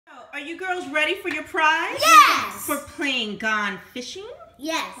Are you girls ready for your prize? Yes! For playing Gone Fishing?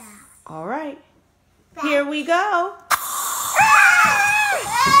 Yes. All right. Here we go.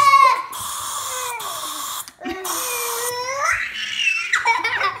 Let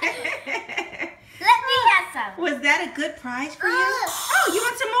me have some. Was that a good prize for you? Oh, you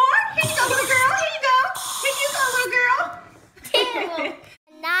want some more? Here you go, little girl. Here you go. Here you go, little girl.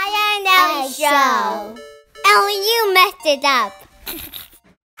 Naiah and Elli Show. Elli, you messed it up.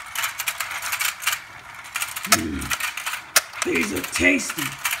 These are tasty.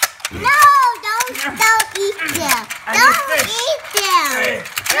 No, don't eat them. Don't eat them.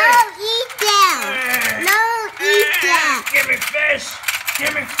 Don't eat them. Don't eat them. Give me fish.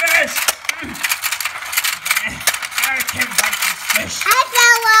 Give me fish. I can't bite this fish. I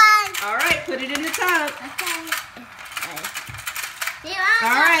found one. All right, put it in the tub. Okay.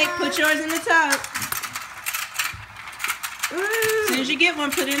 All right, put yours in the tub. As soon as you get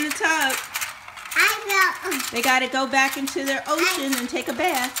one, put it in the tub. They got to go back into their ocean and take a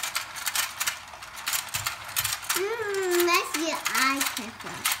bath. That's your eye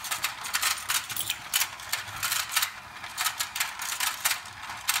pepper.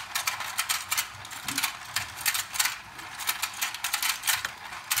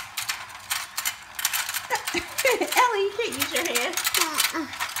 Elli, you can't use your hand.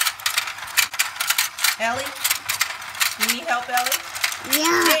 Elli? You need help, Elli?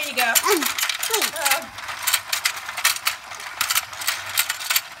 Yeah. There you go.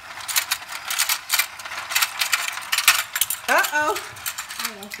 Uh-oh. I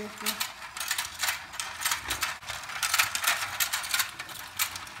like this one.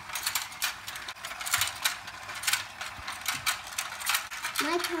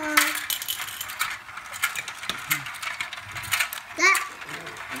 My turn.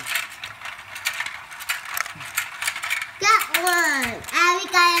 Got one. And we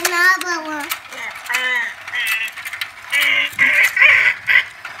got another one.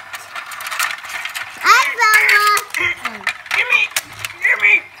 I found one. Give me.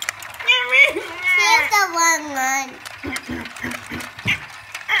 Here's the one.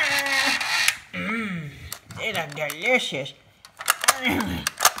 These are delicious.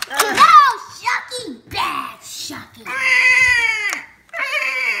 Oh, Shucky, bad Shucky.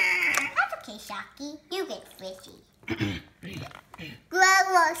 That's okay, Shucky. You get fishy.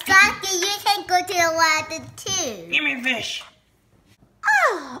 Grandma, Shucky, you can go to the water too. Give me fish.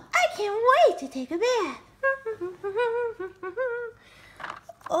 Oh, I can't wait to take a bath.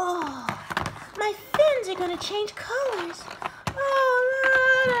 Oh, my fins are going to change colors. Oh,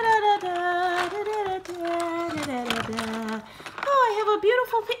 oh, I have a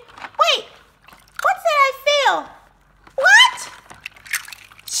beautiful Wait, what's that I feel? What?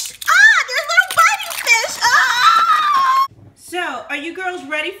 There's little biting fish. Ah! So, are you girls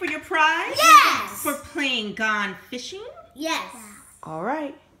ready for your prize? Yes. For playing Gone Fishing? Yes. All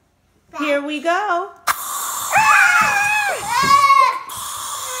right. Here we go.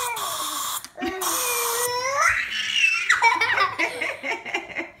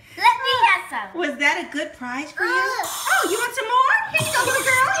 Let me have some. Was that a good prize for you? Oh, you want some more? Here you go, little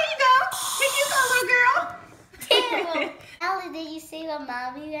girl. Here you go. Here you go, little girl. Elli, did you see what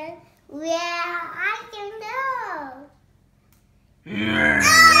Mommy did? Yeah, I don't know.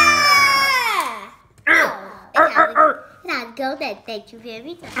 Now go then. Thank you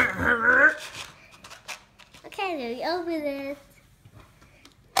very much. Okay, let me open this.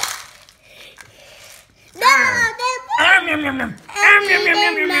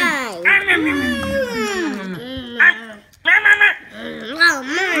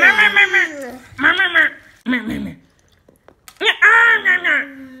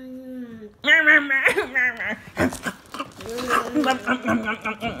 No,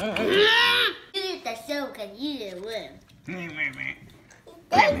 you get the show because you didn't win.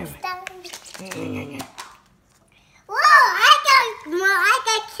 Whoa, I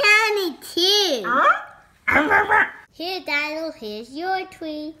got candy too. Here, Dino, here's your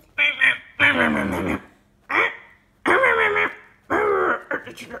treat.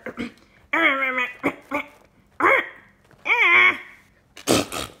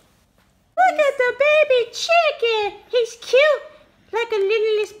 Look at the baby chicken. He's cute, like a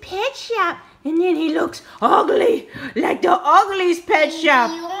littlest pet shop. And then he looks ugly, like the Ugglys Pet shop.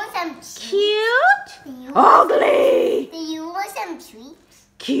 Do you want some treats? Cute, ugly. Do you want some treats?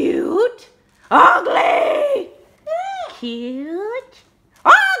 Cute, ugly. Cute,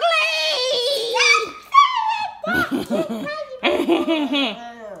 ugly.